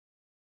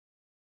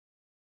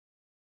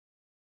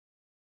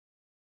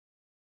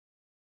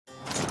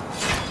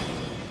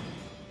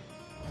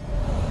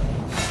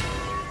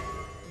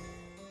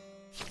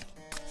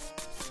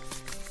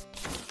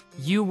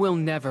You will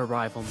never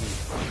rival me.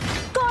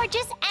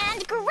 Gorgeous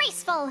and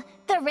graceful,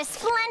 the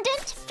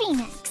resplendent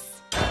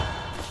phoenix.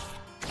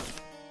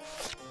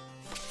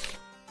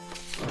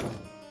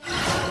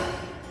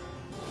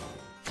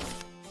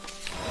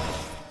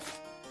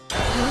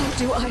 How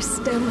do I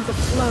stem the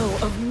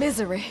flow of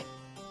misery?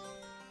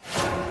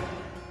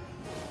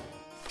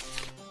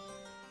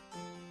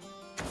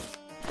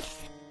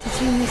 Did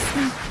you miss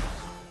me?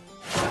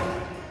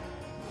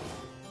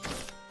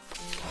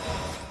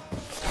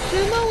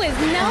 Sumo is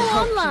now I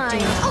hope you online. do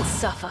not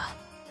Suffer.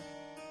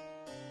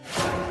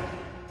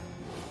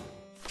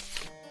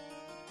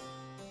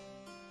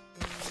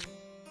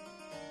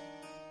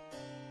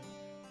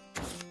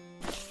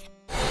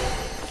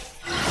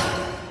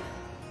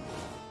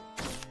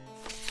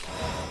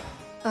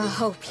 I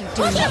hope you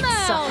do not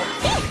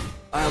suffer.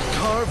 I'll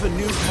carve a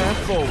new path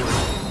forward.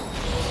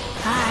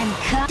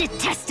 I'm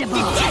detestable.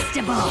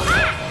 Detestable.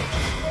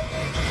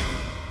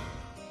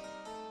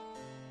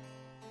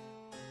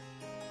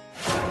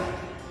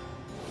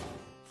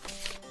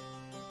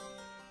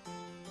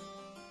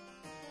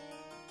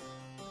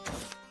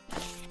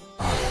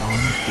 Our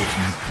honor gives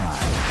me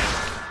pride.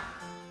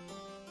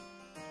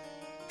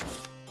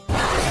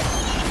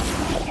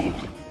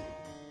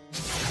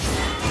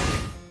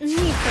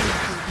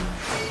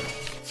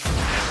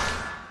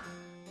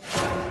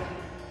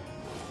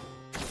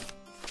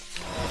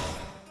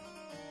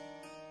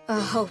 I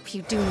hope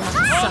you do not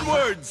suffer.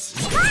 Onwards!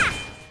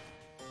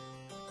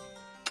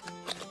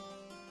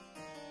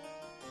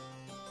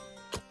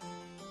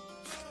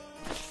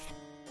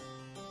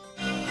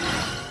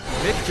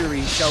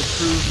 Victory shall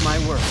prove my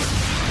worth.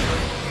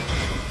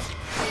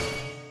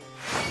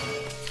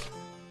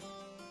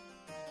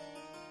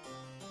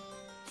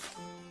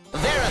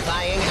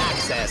 Verifying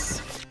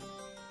access.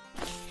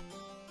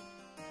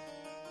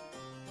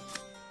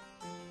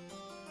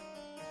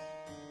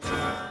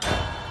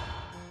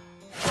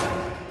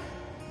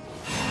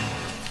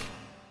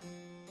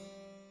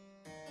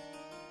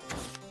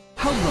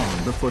 How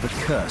long before the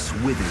curse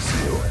withers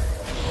you?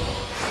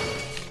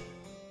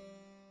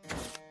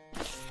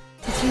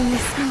 Did you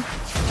miss me?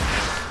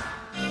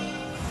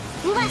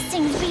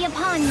 Blessings be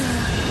upon you.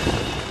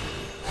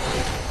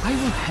 I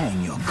will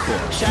hang your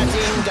corpse.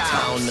 Shutting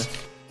down.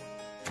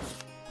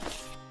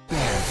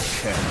 Bear the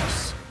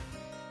curse.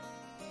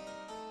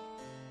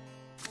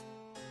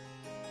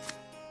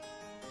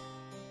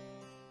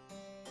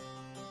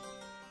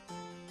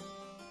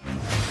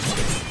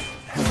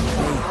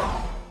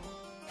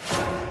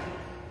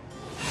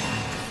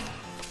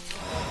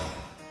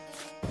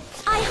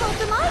 I hold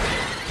them up.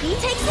 He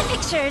takes the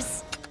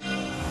pictures.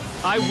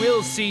 I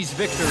will seize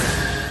victory.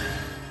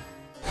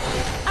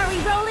 Are we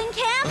rolling,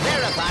 camp?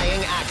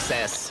 Verifying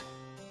access.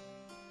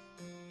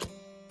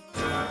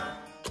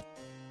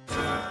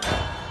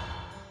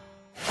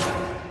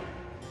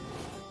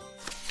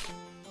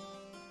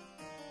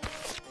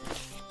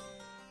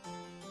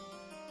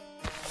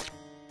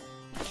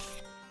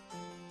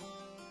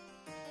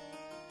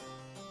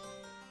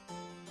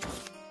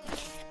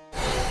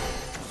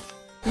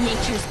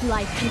 Nature's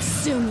life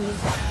consume you.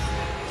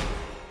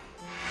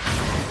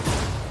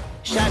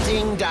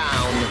 Shutting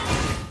down.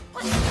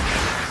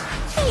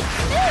 Fake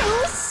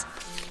news?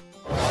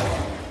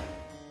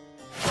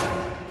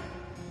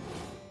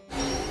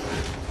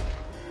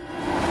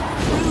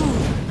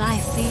 Prove thy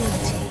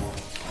fealty.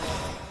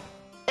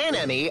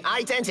 Enemy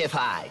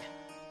identified.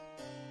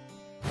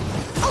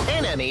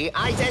 Enemy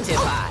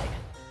identified.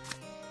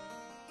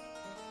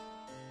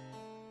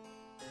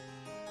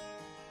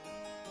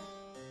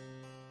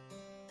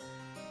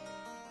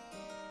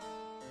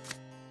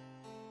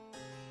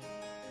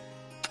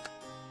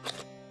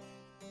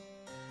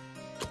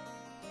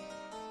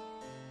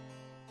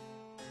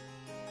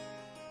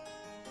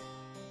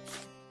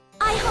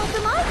 I hold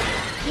them up.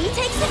 He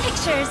takes the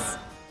pictures.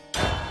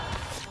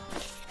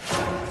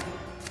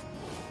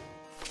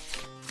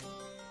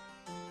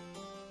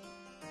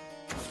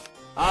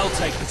 I'll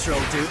take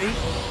patrol duty.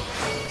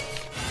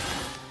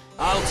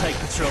 I'll take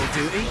patrol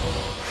duty.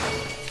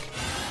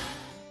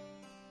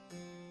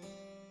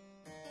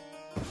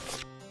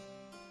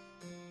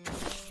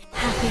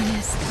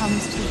 Happiness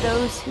comes to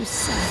those who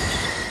search.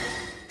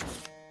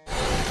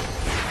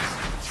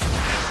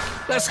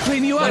 Let's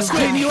clean you up. Let's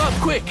clean you up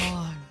quick.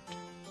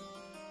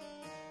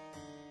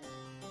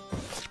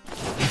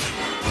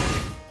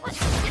 What?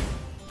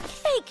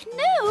 Fake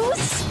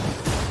news?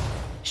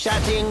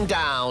 Shutting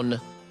down.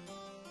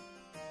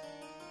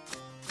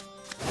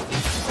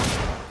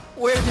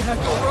 Where did I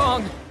go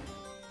wrong?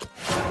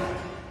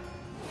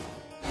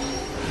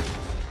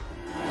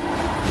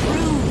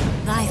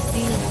 Prove thy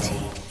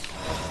fealty.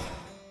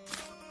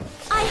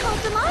 I hold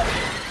them up.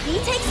 He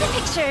takes the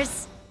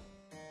pictures.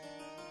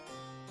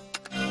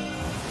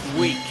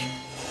 Weak.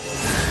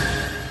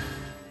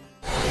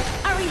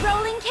 Are we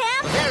rolling,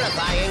 camp?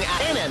 Verifying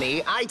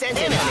enemy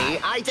identified. Enemy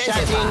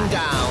identified. Shutting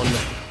down.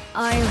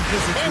 I'll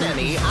visit you.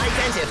 Enemy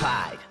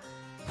identified.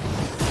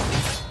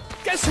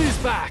 Guess who's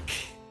back?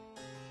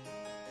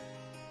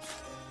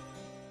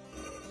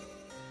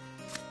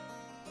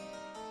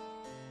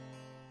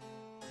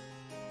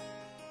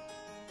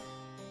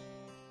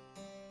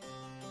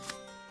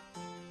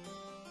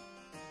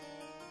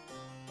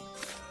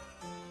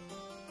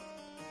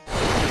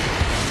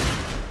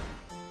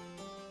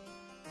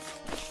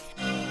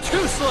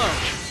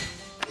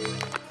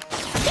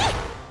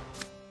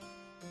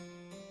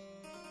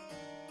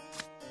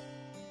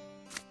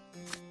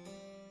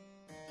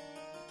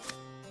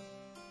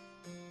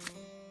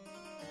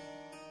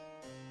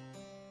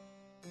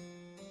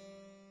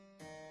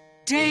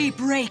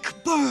 daybreak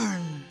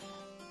burn.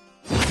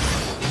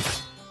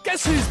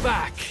 Guess who's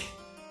back?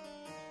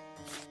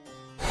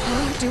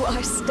 How do I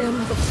stem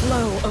the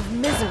flow of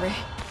misery?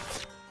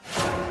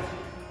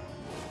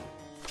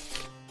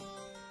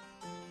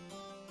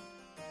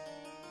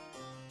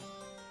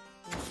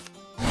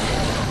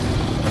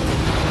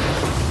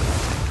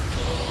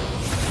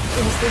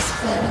 Is this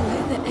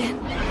finally the end?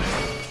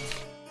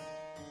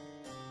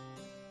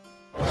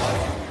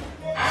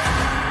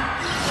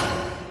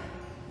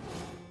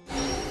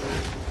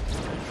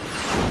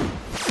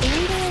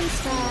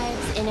 Indolence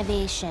drives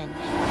innovation.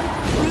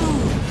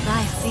 Prove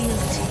thy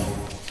fealty.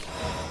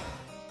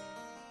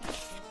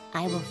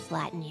 I will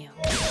flatten you.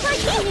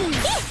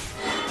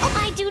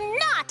 I do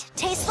not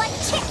taste like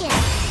chicken!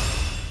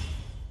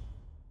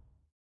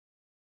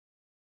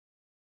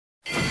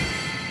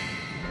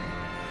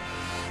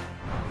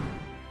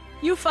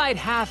 You fight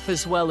half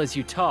as well as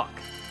you talk.